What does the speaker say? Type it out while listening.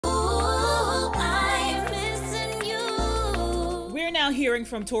now hearing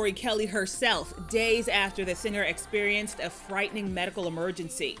from Tori Kelly herself, days after the singer experienced a frightening medical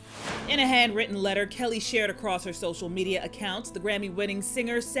emergency. In a handwritten letter Kelly shared across her social media accounts, the Grammy-winning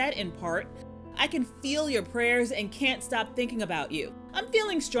singer said in part, "I can feel your prayers and can't stop thinking about you. I'm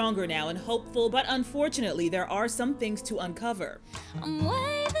feeling stronger now and hopeful, but unfortunately there are some things to uncover." I'm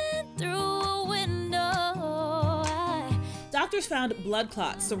waving through a window. Doctors found blood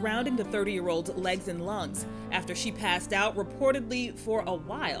clots surrounding the 30-year-old's legs and lungs after she passed out reportedly for a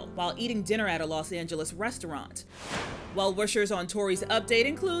while eating dinner at a Los Angeles restaurant. Well-wishers on Tori's update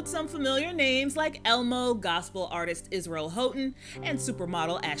include some familiar names like Elmo, gospel artist Israel Houghton, and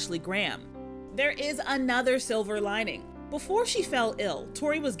supermodel Ashley Graham. There is another silver lining. Before she fell ill,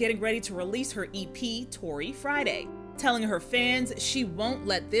 Tori was getting ready to release her EP, Tori Friday, telling her fans she won't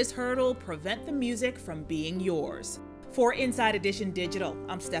let this hurdle prevent the music from being yours. For Inside Edition Digital,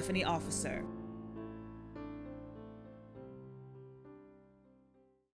 I'm Stephanie Officer.